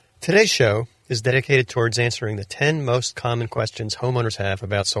Today's show is dedicated towards answering the 10 most common questions homeowners have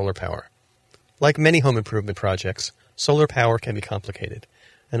about solar power. Like many home improvement projects, solar power can be complicated,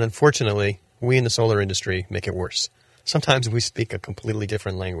 and unfortunately, we in the solar industry make it worse. Sometimes we speak a completely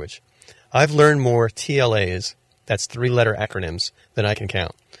different language. I've learned more TLAs, that's three-letter acronyms, than I can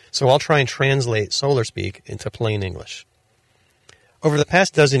count, so I'll try and translate solar speak into plain English. Over the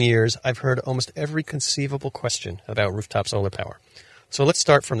past dozen years, I've heard almost every conceivable question about rooftop solar power. So let's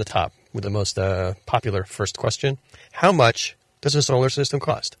start from the top with the most popular first question. How much does a solar system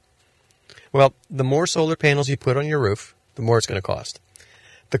cost? Well, the more solar panels you put on your roof, the more it's going to cost.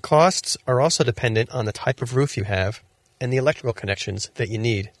 The costs are also dependent on the type of roof you have and the electrical connections that you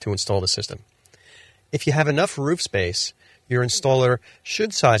need to install the system. If you have enough roof space, your installer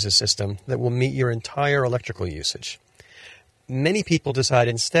should size a system that will meet your entire electrical usage. Many people decide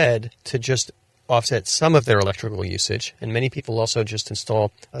instead to just offset some of their electrical usage, and many people also just install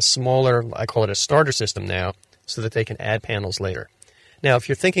a smaller, I call it a starter system now, so that they can add panels later. Now, if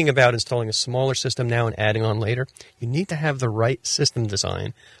you're thinking about installing a smaller system now and adding on later, you need to have the right system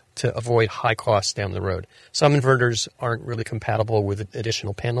design to avoid high costs down the road. Some inverters aren't really compatible with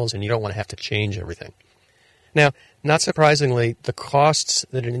additional panels, and you don't want to have to change everything. Now, not surprisingly, the costs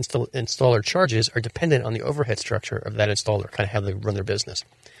that an installer charges are dependent on the overhead structure of that installer, kind of how they run their business.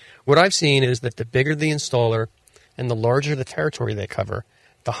 What I've seen is that the bigger the installer and the larger the territory they cover,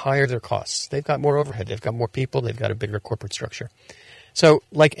 the higher their costs. They've got more overhead, they've got more people, they've got a bigger corporate structure. So,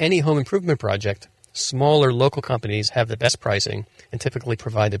 like any home improvement project, smaller local companies have the best pricing and typically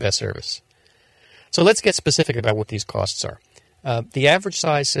provide the best service. So let's get specific about what these costs are. The average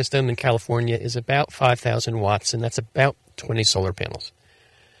size system in California is about 5,000 watts, and that's about 20 solar panels.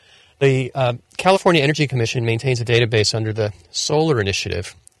 The California Energy Commission maintains a database under the Solar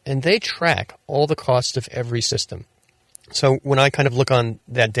Initiative, and they track all the costs of every system. So when I kind of look on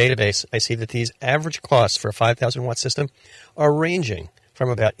that database, I see that these average costs for a 5,000 watt system are ranging from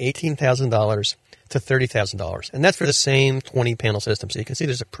about $18,000 to $30,000. And that's for the same 20 panel system. So you can see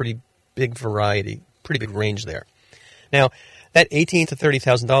there's a pretty big variety, pretty big range there. Now, that $18,000 to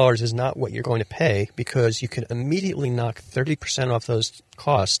 $30,000 is not what you're going to pay, because you can immediately knock 30% off those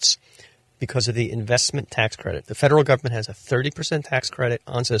costs because of the investment tax credit. The federal government has a 30% tax credit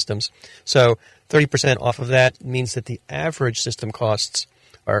on systems. So 30% off of that means that the average system costs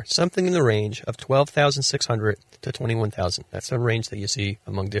are something in the range of $12,600 to $21,000. That's the range that you see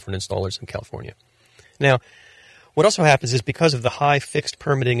among different installers in California. Now, what also happens is, because of the high fixed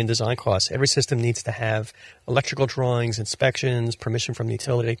permitting and design costs, every system needs to have electrical drawings, inspections, permission from the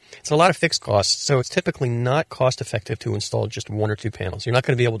utility. It's a lot of fixed costs, so it's typically not cost effective to install just one or two panels. You're not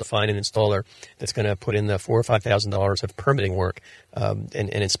going to be able to find an installer that's going to put in the $4,000 or $5,000 of permitting work and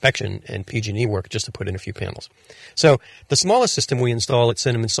inspection and PG&E work just to put in a few panels. So the smallest system we install at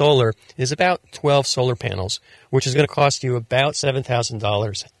Cinnamon Solar is about 12 solar panels, which is going to cost you about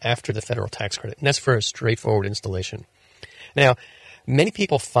 $7,000 after the federal tax credit. And that's for a straightforward installation. Now, many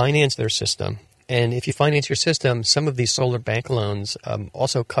people finance their system, and if you finance your system, some of these solar bank loans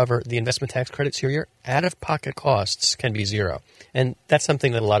also cover the investment tax credit, so your out-of-pocket costs can be zero. And that's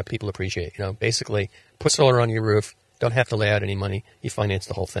something that a lot of people appreciate. Basically, put solar on your roof, don't have to lay out any money, you finance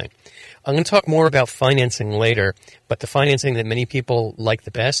the whole thing. I'm going to talk more about financing later, but the financing that many people like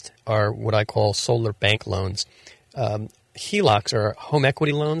the best are what I call solar bank loans. HELOCs, or home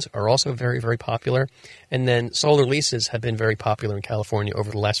equity loans, are also very, very popular. And then solar leases have been very popular in California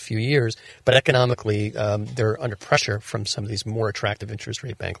over the last few years, but economically they're under pressure from some of these more attractive interest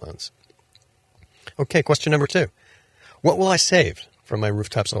rate bank loans. Okay, question number 2. What will I save from my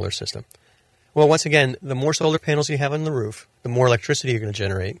rooftop solar system? Well, once again, the more solar panels you have on the roof, the more electricity you're going to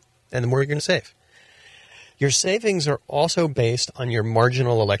generate, and the more you're going to save. Your savings are also based on your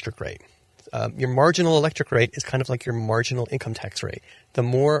marginal electric rate. Your marginal electric rate is kind of like your marginal income tax rate. The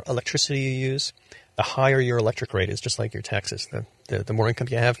more electricity you use, the higher your electric rate is, just like your taxes. The more income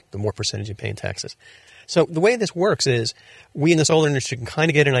you have, the more percentage you pay in taxes. So the way this works is, we in the solar industry can kind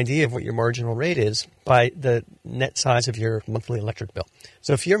of get an idea of what your marginal rate is by the net size of your monthly electric bill.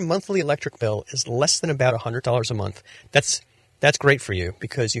 So if your monthly electric bill is less than about $100 a month, that's great for you,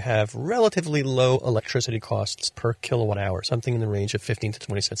 because you have relatively low electricity costs per kilowatt hour, something in the range of 15 to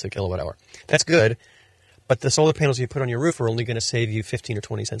 20 cents a kilowatt hour. That's good, but the solar panels you put on your roof are only going to save you 15 or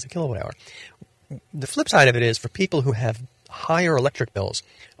 20 cents a kilowatt hour. The flip side of it is, for people who have higher electric bills,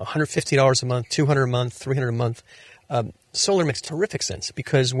 $150 a month, $200 a month, $300 a month, solar makes terrific sense,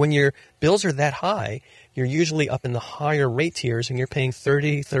 because when your bills are that high, you're usually up in the higher rate tiers and you're paying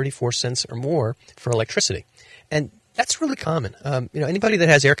 30, 34 cents or more for electricity. And That's really common. Anybody that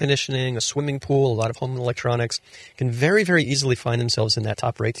has air conditioning, a swimming pool, a lot of home electronics can very, very easily find themselves in that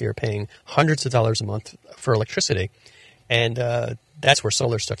top rate tier paying hundreds of dollars a month for electricity. And that's where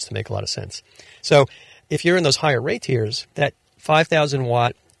solar starts to make a lot of sense. So if you're in those higher rate tiers, that 5,000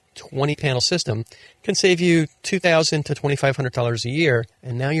 watt 20 panel system can save you $2,000 to $2,500 a year.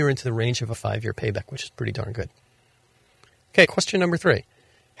 And now you're into the range of a 5-year payback, which is pretty darn good. Okay, question number 3.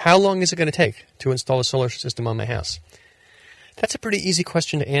 How long is it going to take to install a solar system on my house? That's a pretty easy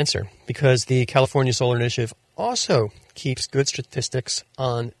question to answer because the California Solar Initiative also keeps good statistics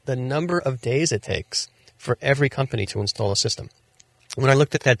on the number of days it takes for every company to install a system. When I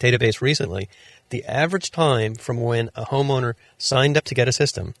looked at that database recently, the average time from when a homeowner signed up to get a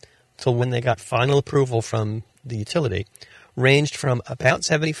system till when they got final approval from the utility ranged from about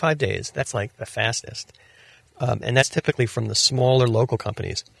 75 days, that's like the fastest, and that's typically from the smaller local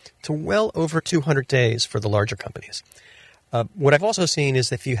companies, to well over 200 days for the larger companies. What I've also seen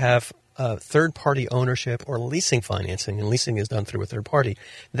is if you have third-party ownership or leasing financing, and leasing is done through a third party,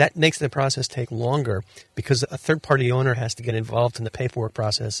 that makes the process take longer because a third-party owner has to get involved in the paperwork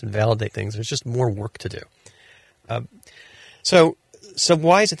process and validate things. There's just more work to do. So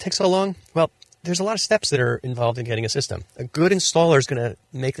why does it take so long? Well, there's a lot of steps that are involved in getting a system. A good installer is going to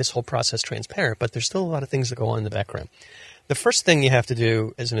make this whole process transparent, but there's still a lot of things that go on in the background. The first thing you have to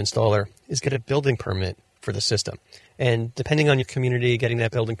do as an installer is get a building permit for the system. And depending on your community, getting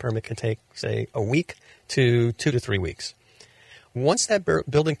that building permit can take, say, a week to 2 to 3 weeks. Once that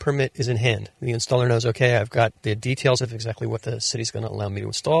building permit is in hand, the installer knows, okay, I've got the details of exactly what the city's going to allow me to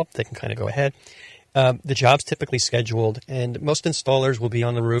install. They can kind of go ahead. The job's typically scheduled, and most installers will be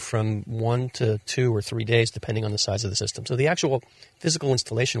on the roof from 1 to 2 or 3 days, depending on the size of the system. So the actual physical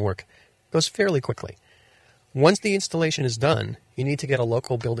installation work goes fairly quickly. Once the installation is done, you need to get a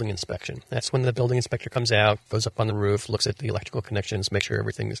local building inspection. That's when the building inspector comes out, goes up on the roof, looks at the electrical connections, makes sure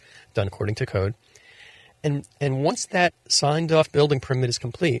everything is done according to code. And once that signed-off building permit is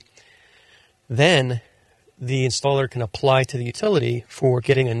complete, then the installer can apply to the utility for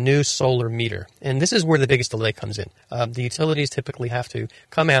getting a new solar meter. And this is where the biggest delay comes in. The utilities typically have to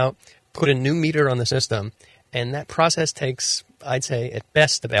come out, put a new meter on the system, and that process takes, I'd say, at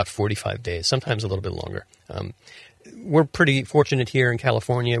best about 45 days, sometimes a little bit longer. We're pretty fortunate here in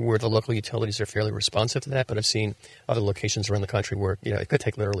California where the local utilities are fairly responsive to that, but I've seen other locations around the country where it could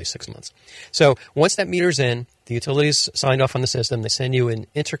take literally 6 months. So once that meter's in, the utilities signed off on the system, they send you an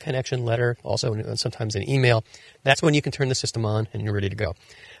interconnection letter, also sometimes an email. That's when you can turn the system on and you're ready to go.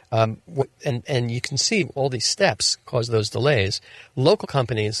 And you can see all these steps cause those delays. Local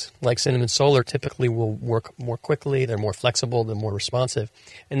companies like Cinnamon Solar typically will work more quickly. They're more flexible. They're more responsive.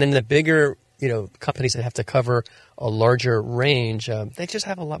 And then the bigger companies that have to cover a larger range, they just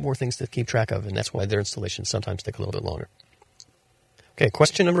have a lot more things to keep track of, and that's why their installations sometimes take a little bit longer. Okay,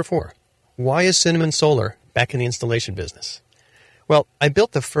 question number 4. Why is Cinnamon Solar back in the installation business? Well, I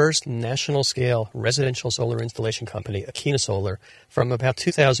built the first national-scale residential solar installation company, Akina Solar, from about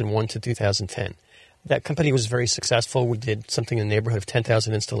 2001 to 2010. That company was very successful. We did something in the neighborhood of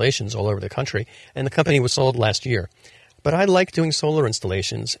 10,000 installations all over the country, and the company was sold last year. But I like doing solar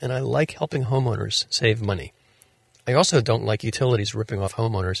installations, and I like helping homeowners save money. I also don't like utilities ripping off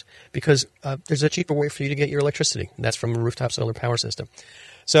homeowners because there's a cheaper way for you to get your electricity. That's from a rooftop solar power system.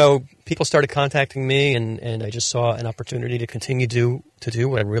 So people started contacting me, and I just saw an opportunity to continue to do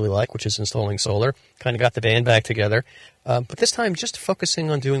what I really like, which is installing solar. Kind of got the band back together. But this time, just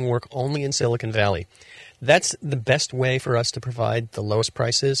focusing on doing work only in Silicon Valley. That's the best way for us to provide the lowest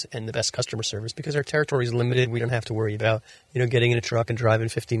prices and the best customer service because our territory is limited. We don't have to worry about, getting in a truck and driving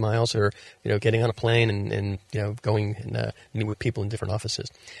 50 miles or, getting on a plane and going and meet with people in different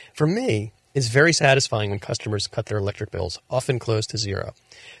offices. For me, it's very satisfying when customers cut their electric bills, often close to zero.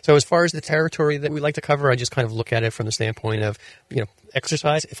 So as far as the territory that we like to cover, I just kind of look at it from the standpoint of,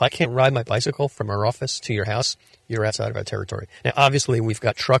 exercise. If I can't ride my bicycle from our office to your house, you're outside of our territory. Now, obviously, we've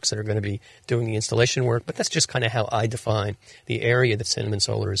got trucks that are going to be doing the installation work, but that's just kind of how I define the area that Cinnamon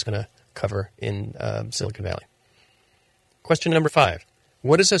Solar is going to cover in Silicon Valley. Question number 5.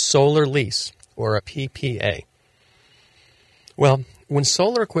 What is a solar lease or a PPA? Well, when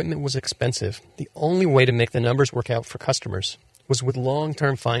solar equipment was expensive, the only way to make the numbers work out for customers was with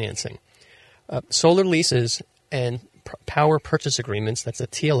long-term financing. Solar leases and power purchase agreements, that's a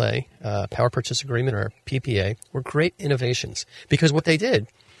TLA, power purchase agreement or PPA, were great innovations because what they did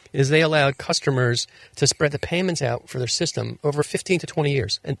is they allowed customers to spread the payments out for their system over 15 to 20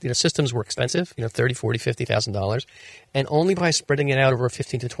 years. And systems were expensive, $30, $40, $50,000. And only by spreading it out over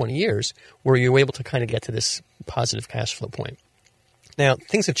 15 to 20 years were you able to kind of get to this positive cash flow point. Now,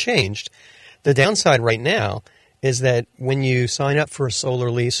 things have changed. The downside right now is that when you sign up for a solar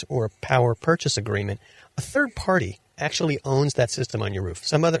lease or a power purchase agreement, a third party actually owns that system on your roof.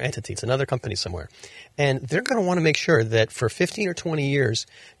 Some other entity, it's another company somewhere. And they're going to want to make sure that for 15 or 20 years,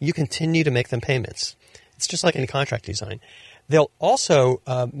 you continue to make them payments. It's just like any contract design. They'll also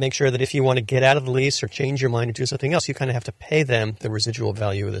make sure that if you want to get out of the lease or change your mind and do something else, you kind of have to pay them the residual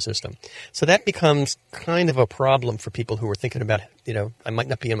value of the system. So that becomes kind of a problem for people who are thinking about, I might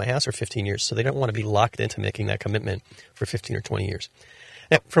not be in my house for 15 years, so they don't want to be locked into making that commitment for 15 or 20 years.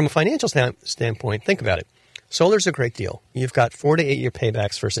 Now, from a financial standpoint, think about it. Solar's a great deal. You've got 4 to 8 year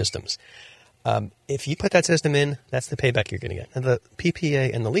paybacks for systems. If you put that system in, that's the payback you're going to get. And the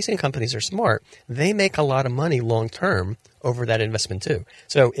PPA and the leasing companies are smart. They make a lot of money long term over that investment too.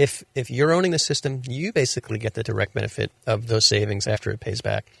 So if you're owning the system, you basically get the direct benefit of those savings after it pays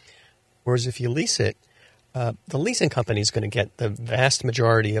back. Whereas if you lease it, the leasing company is going to get the vast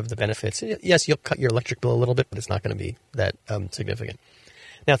majority of the benefits. Yes, you'll cut your electric bill a little bit, but it's not going to be that significant.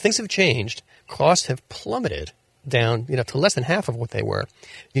 Now, things have changed. Costs have plummeted down, to less than half of what they were.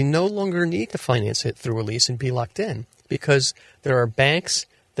 You no longer need to finance it through a lease and be locked in because there are banks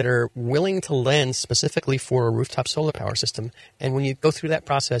that are willing to lend specifically for a rooftop solar power system. And when you go through that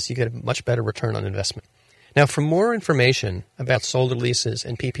process, you get a much better return on investment. Now, for more information about solar leases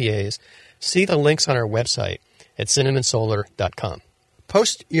and PPAs, see the links on our website at cinnamonsolar.com.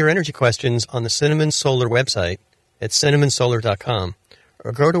 Post your energy questions on the Cinnamon Solar website at cinnamonsolar.com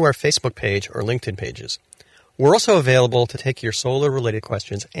or go to our Facebook page or LinkedIn pages. We're also available to take your solar-related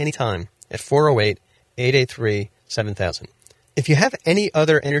questions anytime at 408-883-7000. If you have any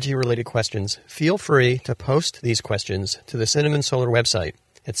other energy-related questions, feel free to post these questions to the Cinnamon Solar website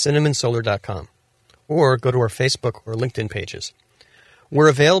at cinnamonsolar.com or go to our Facebook or LinkedIn pages. We're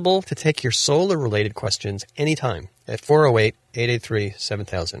available to take your solar-related questions anytime at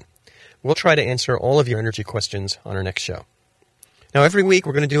 408-883-7000. We'll try to answer all of your energy questions on our next show. Now, every week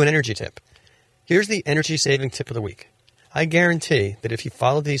we're going to do an energy tip. Here's the energy-saving tip of the week. I guarantee that if you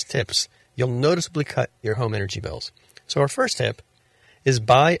follow these tips, you'll noticeably cut your home energy bills. So our first tip is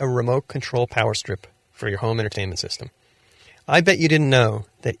buy a remote control power strip for your home entertainment system. I bet you didn't know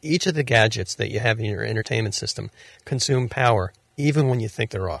that each of the gadgets that you have in your entertainment system consume power even when you think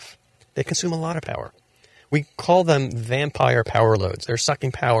they're off. They consume a lot of power. We call them vampire power loads. They're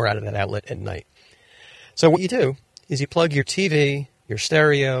sucking power out of that outlet at night. So what you do is you plug your TV, your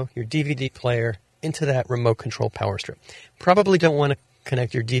stereo, your DVD player into that remote control power strip. Probably don't want to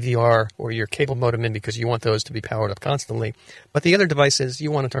connect your DVR or your cable modem in because you want those to be powered up constantly. But the other devices,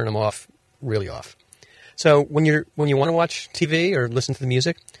 you want to turn them off, really off. So when you want to watch TV or listen to the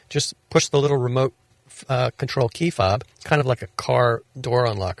music, just push the little remote control key fob, kind of like a car door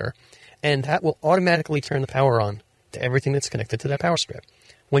unlocker, and that will automatically turn the power on to everything that's connected to that power strip.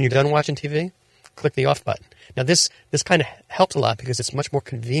 When you're done watching TV, click the off button. Now, this kind of helps a lot because it's much more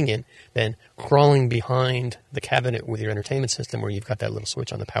convenient than crawling behind the cabinet with your entertainment system where you've got that little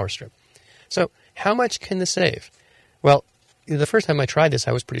switch on the power strip. So how much can this save? Well, the first time I tried this,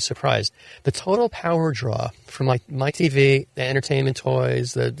 I was pretty surprised. The total power draw from my TV, the entertainment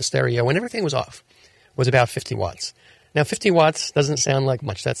toys, the stereo, when everything was off, was about 50 watts. Now, 50 watts doesn't sound like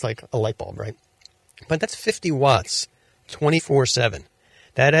much. That's like a light bulb, right? But that's 50 watts 24/7.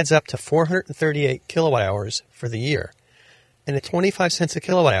 That adds up to 438 kilowatt hours for the year. And at 25 cents a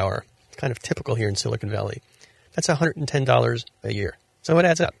kilowatt hour, kind of typical here in Silicon Valley, that's $110 a year. So it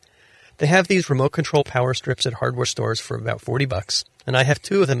adds up. They have these remote control power strips at hardware stores for about $40, and I have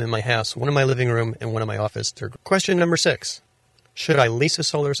 2 of them in my house, one in my living room and one in my office. Question number 6, should I lease a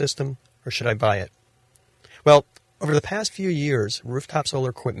solar system or should I buy it? Well, over the past few years, rooftop solar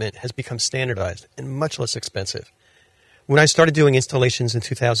equipment has become standardized and much less expensive. When I started doing installations in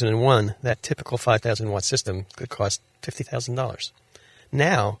 2001, that typical 5,000 watt system could cost $50,000.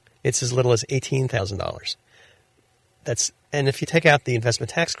 Now, it's as little as $18,000. And if you take out the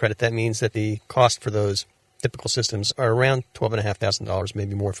investment tax credit, that means that the cost for those typical systems are around $12,500,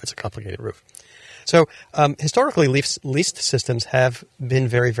 maybe more if it's a complicated roof. So historically, leased systems have been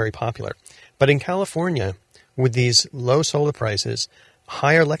very, very popular. But in California, with these low solar prices,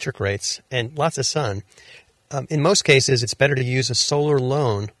 higher electric rates, and lots of sun, in most cases, it's better to use a solar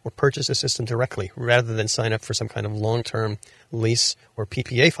loan or purchase a system directly rather than sign up for some kind of long-term lease or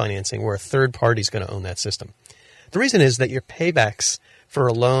PPA financing where a third party is going to own that system. The reason is that your paybacks for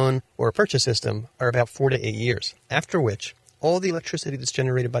a loan or a purchase system are about 4 to 8 years, after which all the electricity that's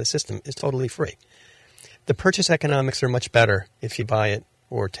generated by the system is totally free. The purchase economics are much better if you buy it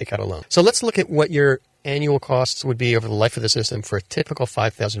or take out a loan. So let's look at what your annual costs would be over the life of the system for a typical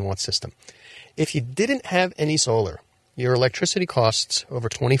 5,000 watt system. If you didn't have any solar, your electricity costs over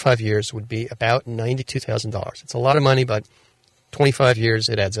 25 years would be about $92,000. It's a lot of money, but 25 years,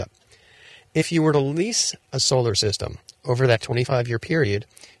 it adds up. If you were to lease a solar system over that 25-year period,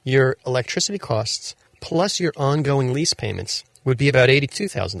 your electricity costs plus your ongoing lease payments would be about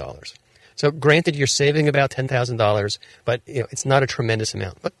 $82,000. So granted, you're saving about $10,000, but it's not a tremendous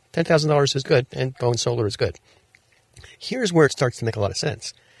amount. But $10,000 is good, and going solar is good. Here's where it starts to make a lot of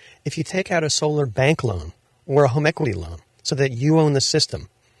sense. If you take out a solar bank loan or a home equity loan so that you own the system,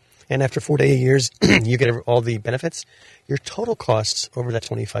 and after 40 years you get all the benefits, your total costs over that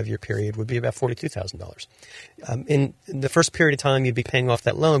 25-year period would be about $42,000. In the first period of time, you'd be paying off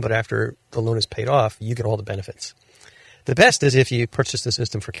that loan, but after the loan is paid off, you get all the benefits. The best is if you purchase the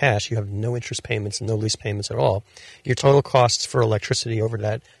system for cash, you have no interest payments and no lease payments at all. Your total costs for electricity over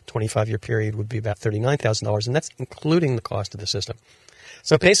that 25-year period would be about $39,000, and that's including the cost of the system.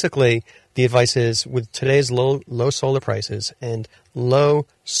 So basically, the advice is with today's low solar prices and low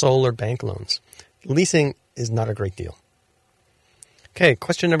solar bank loans, leasing is not a great deal. Okay,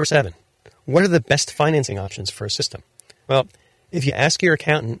 question number 7. What are the best financing options for a system? Well, if you ask your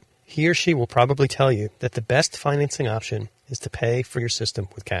accountant, he or she will probably tell you that the best financing option is to pay for your system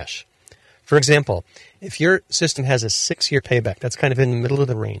with cash. For example, if your system has a 6-year payback, that's kind of in the middle of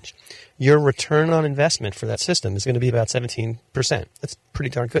the range, your return on investment for that system is going to be about 17%. That's pretty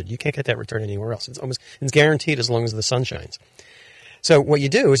darn good. You can't get that return anywhere else. It's guaranteed as long as the sun shines. So what you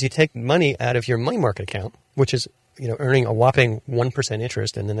do is you take money out of your money market account, which is earning a whopping 1%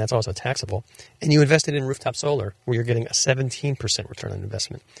 interest, and then that's also taxable, and you invest it in rooftop solar, where you're getting a 17% return on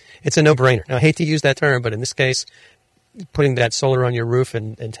investment. It's a no-brainer. Now, I hate to use that term, but in this case, putting that solar on your roof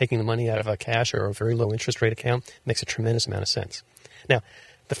and taking the money out of a cash or a very low interest rate account makes a tremendous amount of sense. Now,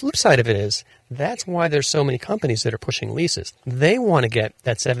 the flip side of it is that's why there's so many companies that are pushing leases. They want to get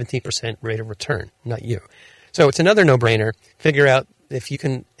that 17% rate of return, not you. So it's another no-brainer. Figure out if you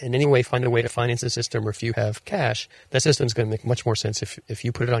can in any way find a way to finance the system, or if you have cash, that system's going to make much more sense if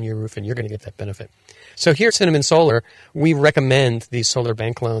you put it on your roof and you're going to get that benefit. So here at Cinnamon Solar, we recommend these solar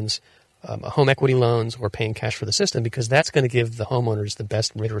bank loans, home equity loans, or paying cash for the system, because that's going to give the homeowners the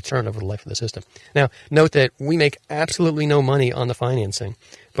best rate of return over the life of the system. Now, note that we make absolutely no money on the financing,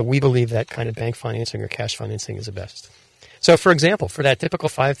 but we believe that kind of bank financing or cash financing is the best. So, for example, for that typical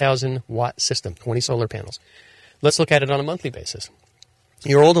 5,000-watt system, 20 solar panels, let's look at it on a monthly basis.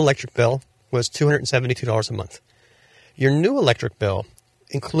 Your old electric bill was $272 a month. Your new electric bill,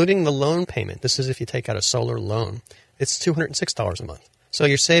 including the loan payment, this is if you take out a solar loan, it's $206 a month. So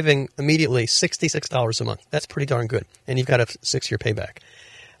you're saving immediately $66 a month. That's pretty darn good. And you've got a 6-year payback.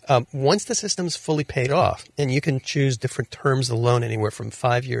 Once the system's fully paid off, and you can choose different terms of the loan anywhere from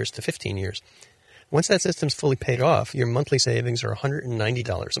 5 years to 15 years, once that system's fully paid off, your monthly savings are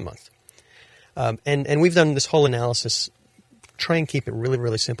 $190 a month. And we've done this whole analysis. Try and keep it really,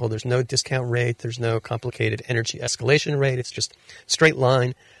 really simple. There's no discount rate. There's no complicated energy escalation rate. It's just straight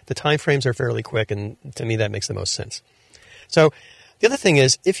line. The time frames are fairly quick, and to me, that makes the most sense. So the other thing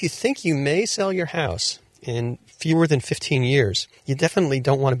is, if you think you may sell your house in fewer than 15 years, you definitely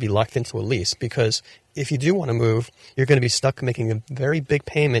don't want to be locked into a lease, because if you do want to move, you're going to be stuck making a very big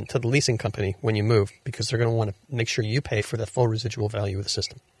payment to the leasing company when you move, because they're going to want to make sure you pay for the full residual value of the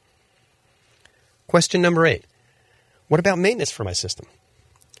system. Question number 8. What about maintenance for my system?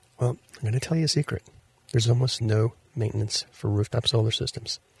 Well, I'm going to tell you a secret. There's almost no maintenance for rooftop solar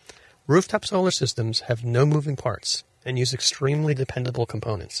systems. Rooftop solar systems have no moving parts and use extremely dependable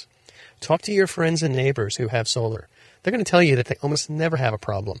components. Talk to your friends and neighbors who have solar. They're going to tell you that they almost never have a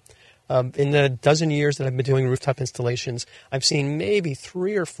problem. In the dozen years that I've been doing rooftop installations, I've seen maybe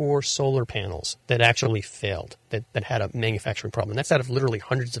 3 or 4 solar panels that actually failed, that had a manufacturing problem. That's out of literally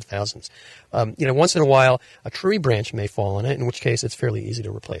hundreds of thousands. Once in a while, a tree branch may fall on it, in which case it's fairly easy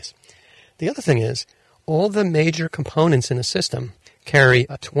to replace. The other thing is, all the major components in a system carry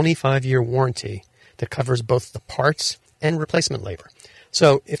a 25-year warranty that covers both the parts and replacement labor.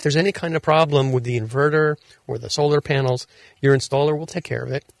 So if there's any kind of problem with the inverter or the solar panels, your installer will take care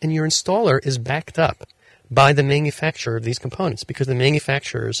of it, and your installer is backed up by the manufacturer of these components, because the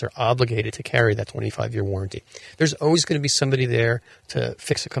manufacturers are obligated to carry that 25-year warranty. There's always going to be somebody there to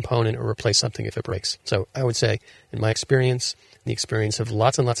fix a component or replace something if it breaks. So I would say, in my experience, the experience of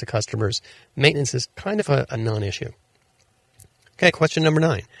lots and lots of customers, maintenance is kind of a non-issue. Okay, question number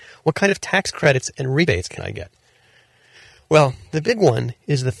 9. What kind of tax credits and rebates can I get? Well, the big one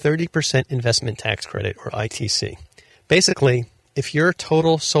is the 30% investment tax credit, or ITC. Basically, if your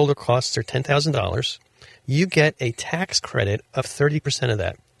total solar costs are $10,000, you get a tax credit of 30% of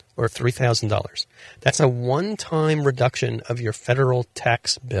that, or $3,000. That's a one-time reduction of your federal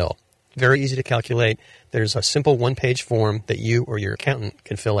tax bill. Very easy to calculate. There's a simple one-page form that you or your accountant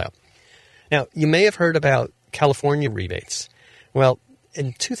can fill out. Now, you may have heard about California rebates. Well,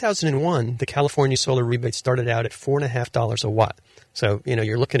 in 2001, the California solar rebate started out at $4.50 a watt. So,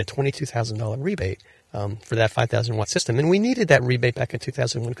 you're looking at $22,000 rebate for that 5,000 watt system. And we needed that rebate back in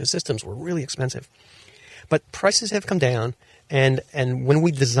 2001 because systems were really expensive. But prices have come down. And when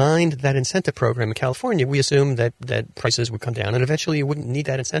we designed that incentive program in California, we assumed that prices would come down and eventually you wouldn't need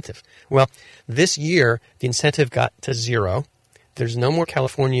that incentive. Well, this year, the incentive got to zero. There's no more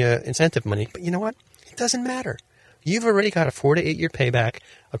California incentive money. But you know what? It doesn't matter. You've already got a 4 to 8 year payback.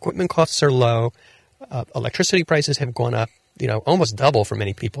 Equipment costs are low. Electricity prices have gone up, almost double for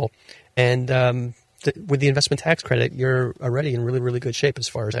many people. And with the investment tax credit, you're already in really, really good shape as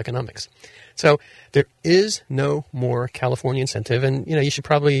far as economics. So there is no more California incentive. And, you should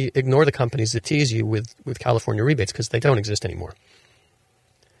probably ignore the companies that tease you with California rebates because they don't exist anymore.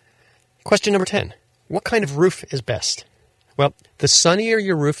 Question number 10. What kind of roof is best? Well, the sunnier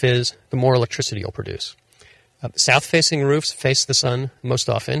your roof is, the more electricity you'll produce. South-facing roofs face the sun most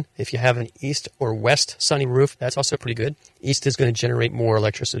often. If you have an east or west sunny roof, that's also pretty good. East is going to generate more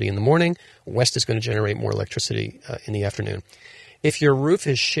electricity in the morning. West is going to generate more electricity in the afternoon. If your roof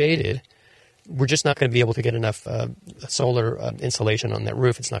is shaded, we're just not going to be able to get enough solar insulation on that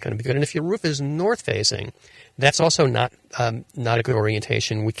roof. It's not going to be good. And if your roof is north-facing, that's also not a good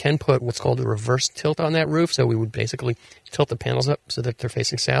orientation. We can put what's called a reverse tilt on that roof, so we would basically tilt the panels up so that they're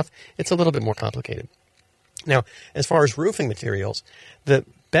facing south. It's a little bit more complicated. Now, as far as roofing materials, the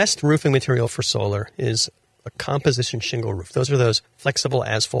best roofing material for solar is a composition shingle roof. Those are those flexible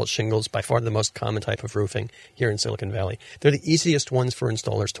asphalt shingles, by far the most common type of roofing here in Silicon Valley. They're the easiest ones for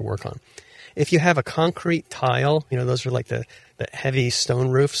installers to work on. If you have a concrete tile, those are like the heavy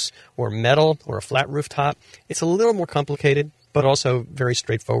stone roofs, or metal, or a flat rooftop, it's a little more complicated, but also very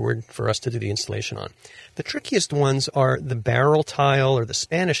straightforward for us to do the installation on. The trickiest ones are the barrel tile or the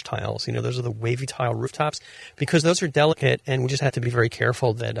Spanish tiles. Those are the wavy tile rooftops, because those are delicate and we just have to be very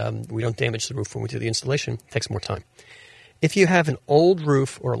careful that we don't damage the roof when we do the installation. It takes more time. If you have an old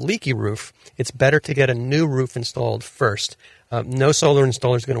roof or a leaky roof, it's better to get a new roof installed first. No solar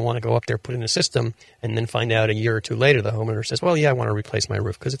installer is going to want to go up there, put in a system, and then find out a year or two later the homeowner says, well, yeah, I want to replace my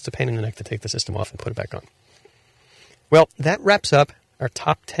roof, because it's a pain in the neck to take the system off and put it back on. Well, that wraps up our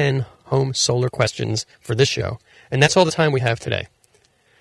top 10 home solar questions for this show. And that's all the time we have today.